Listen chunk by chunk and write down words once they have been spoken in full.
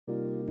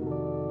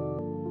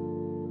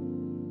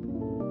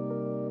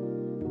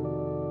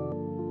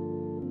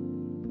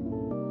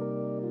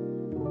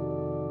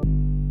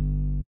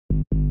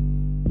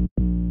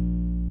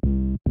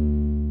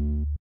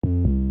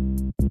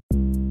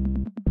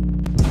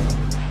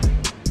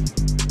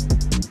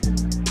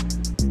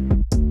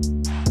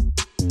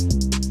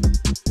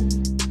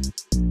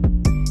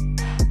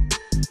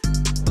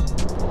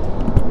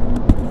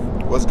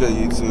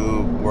good,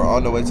 YouTube? We're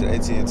on the way to the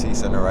AT&T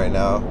Center right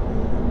now.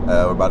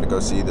 We're about to go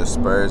see the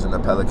Spurs and the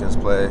Pelicans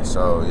play.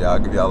 So yeah, I'll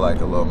give y'all like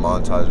a little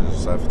montage and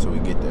stuff until we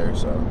get there.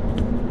 So.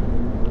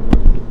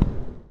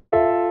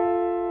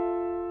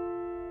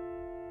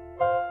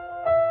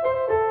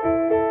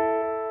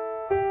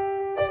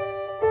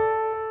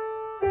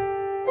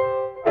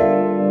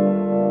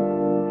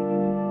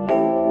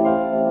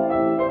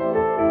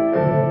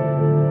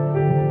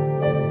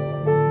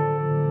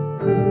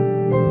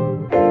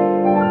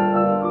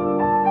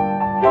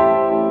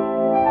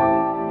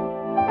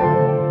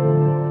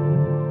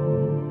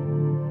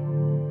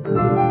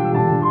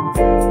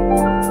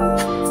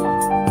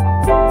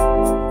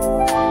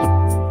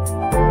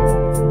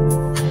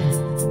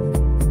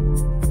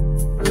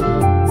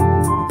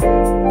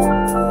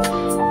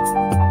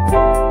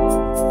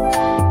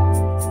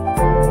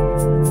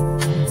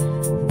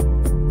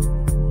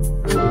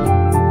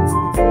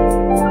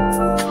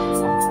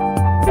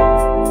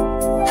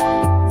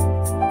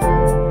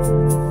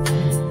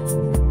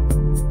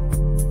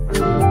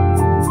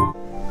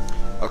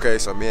 Okay,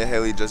 so me and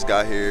Haley just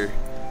got here.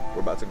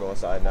 We're about to go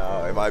inside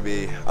now. It might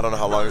be, I don't know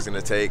how long it's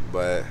gonna take,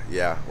 but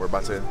yeah, we're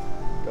about to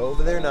go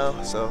over there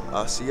now. So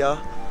I'll see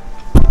y'all.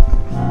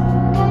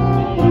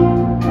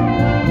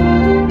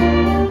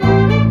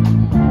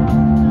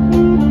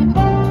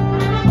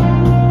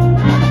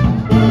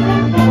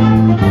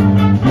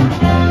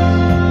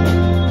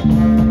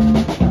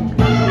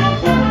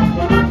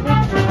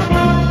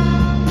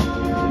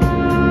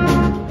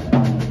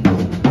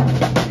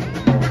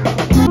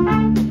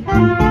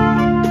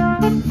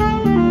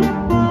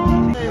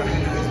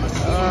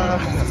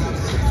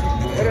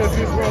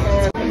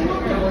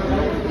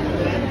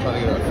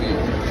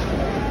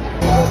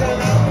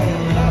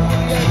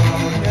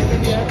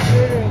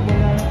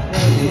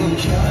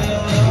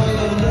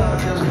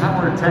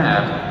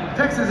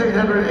 Texas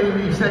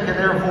 882nd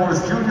Air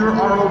Force Junior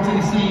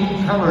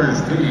ROTC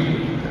Colors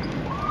Team.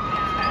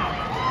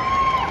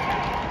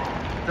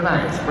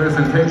 Tonight's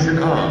presentation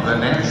of the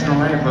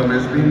national anthem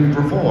is being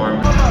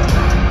performed.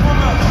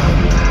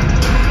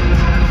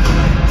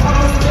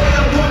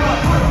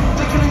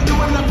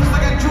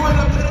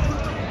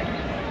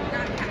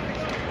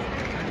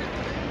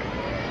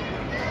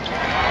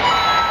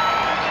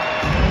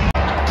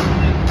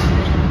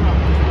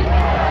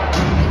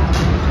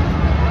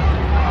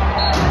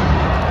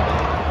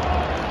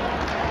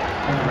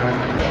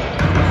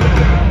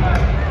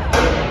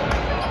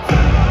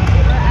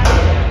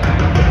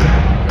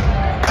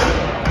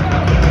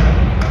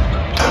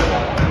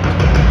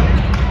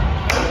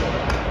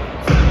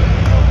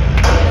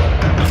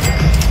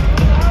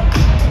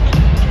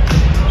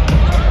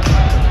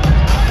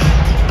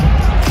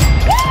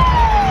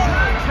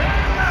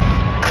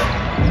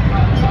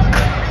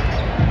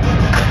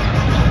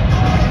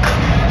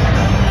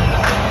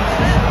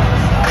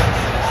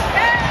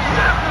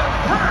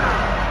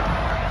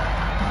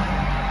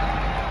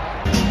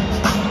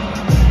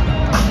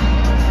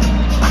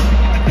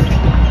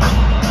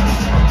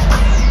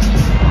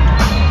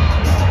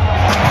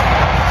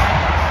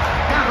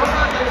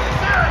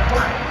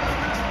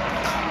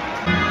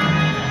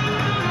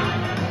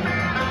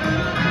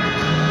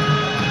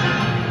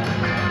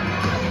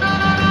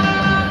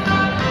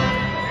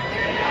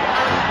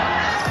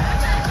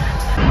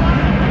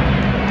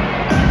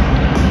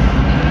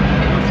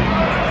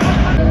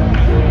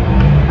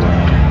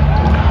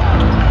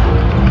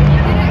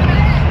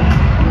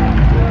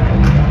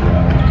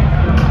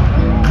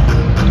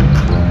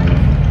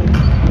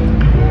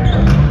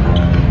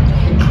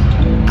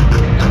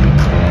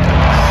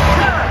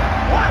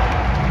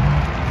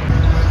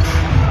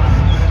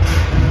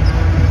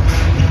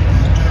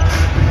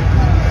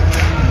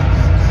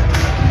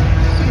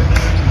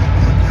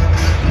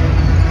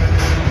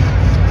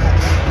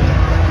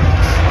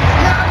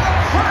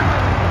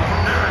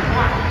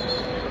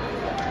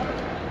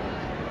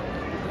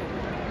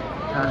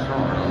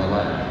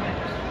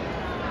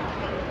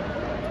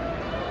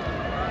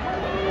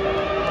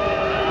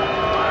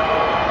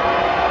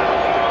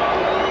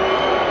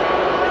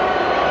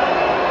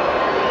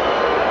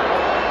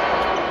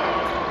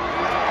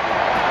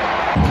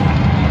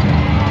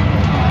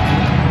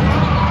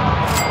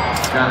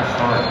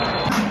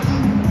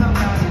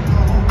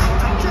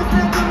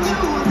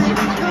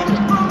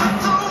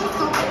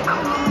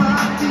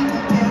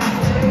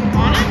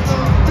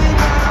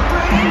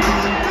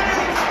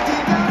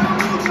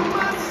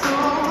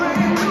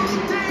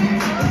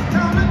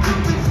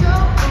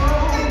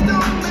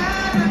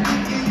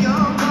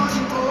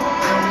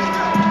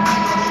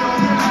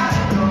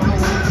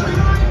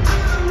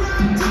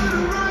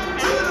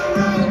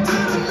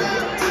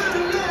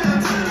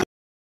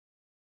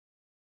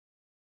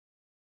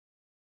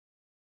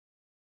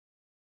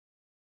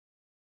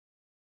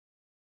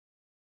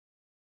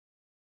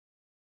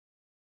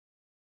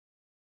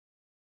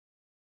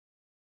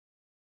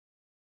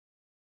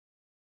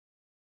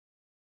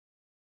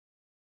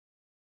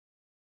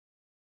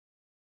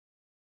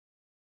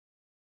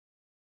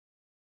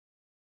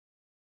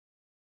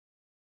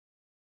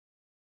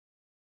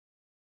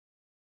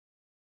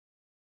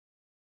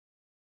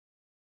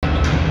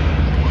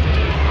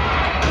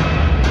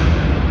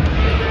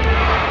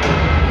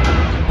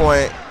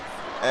 point.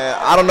 And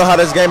I don't know how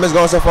this game is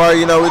going so far.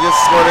 You know, we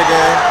just scored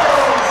again.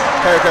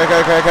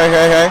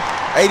 Okay.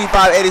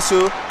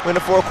 85-82. We're in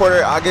the fourth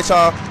quarter. I'll get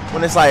y'all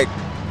when it's like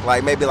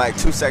maybe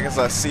 2 seconds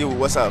left. See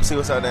what's up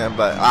then.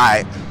 But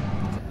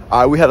all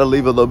right, we had to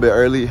leave a little bit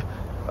early.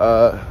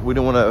 We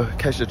didn't want to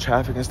catch the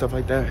traffic and stuff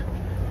like that.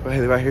 But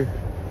hey, right here,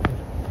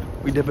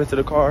 we dip into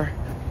the car.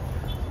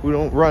 We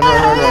don't run. Why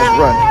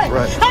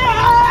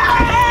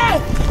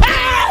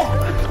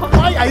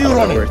are you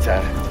running?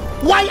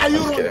 Why are you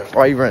running?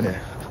 Why are you running?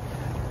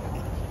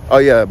 Oh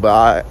yeah,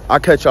 but I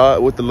catch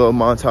y'all with the little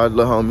montage,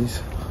 little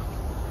homies.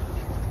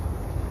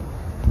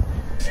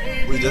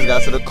 We just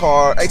got to the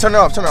car. Hey, turn it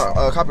off.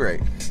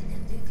 Copyright.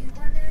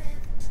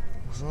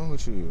 What's wrong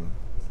with you?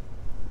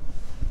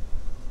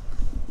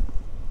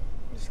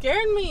 You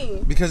scared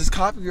me. Because it's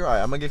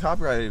copyright. I'm gonna get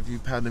copyrighted if you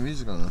have the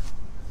music on.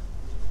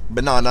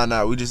 But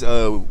no. We just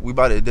we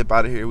about to dip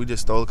out of here. We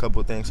just stole a couple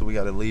of things, so we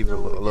gotta leave a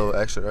little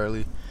extra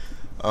early.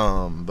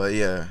 But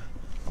yeah,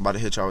 I'm about to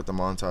hit y'all with the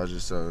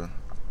montages, so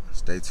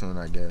stay tuned,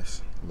 I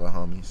guess, little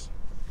homies.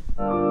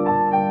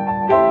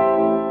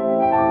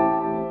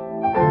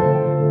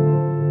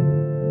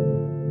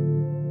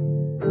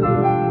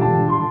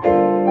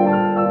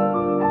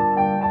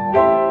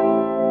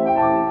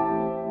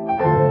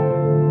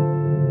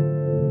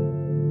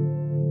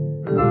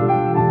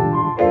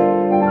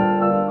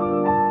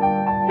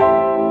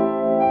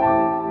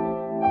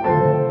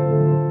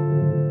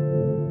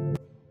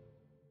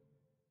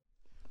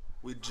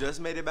 We just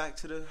made it back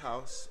to the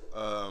house.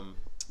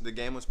 The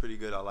game was pretty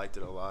good. I liked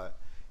it a lot.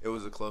 It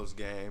was a close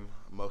game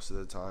most of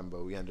the time,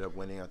 but we ended up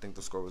winning. I think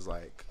the score was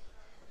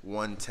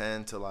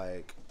 110 to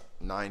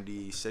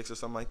 96 or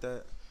something like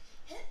that.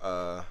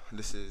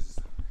 This is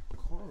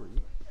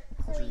Corey.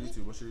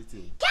 What's your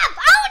YouTube? Cap,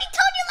 I already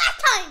told you last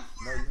time.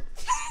 No, you.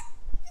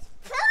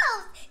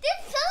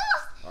 There's pillows.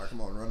 All right, come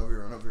on, run over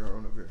here.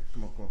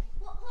 Come on.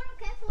 Well, hold up,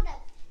 Cap, hold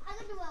up. I'm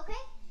gonna do it,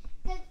 okay?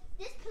 Cause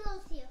this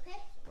pillow's here, okay?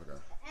 Okay.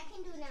 I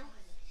can do it now.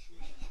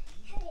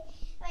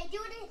 Wait, do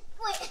it.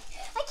 Wait,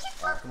 I keep.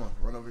 All right, come on,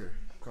 run over here.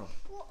 Come on.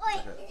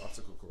 Wait. Okay,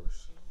 obstacle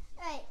course.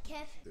 All right,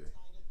 Cap.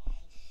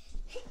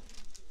 Yeah.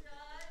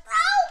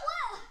 Oh,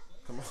 what?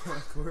 Come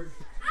on, Corey.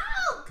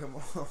 Ow! Come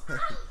on. Okay,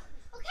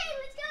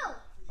 let's go.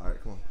 All right,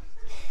 come on.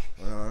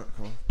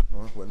 Come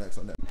on. What next?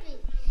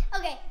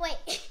 Okay, wait.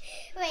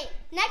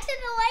 Next to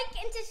the like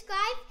and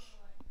subscribe,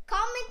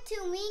 comment to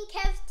me and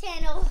Kev's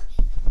channel.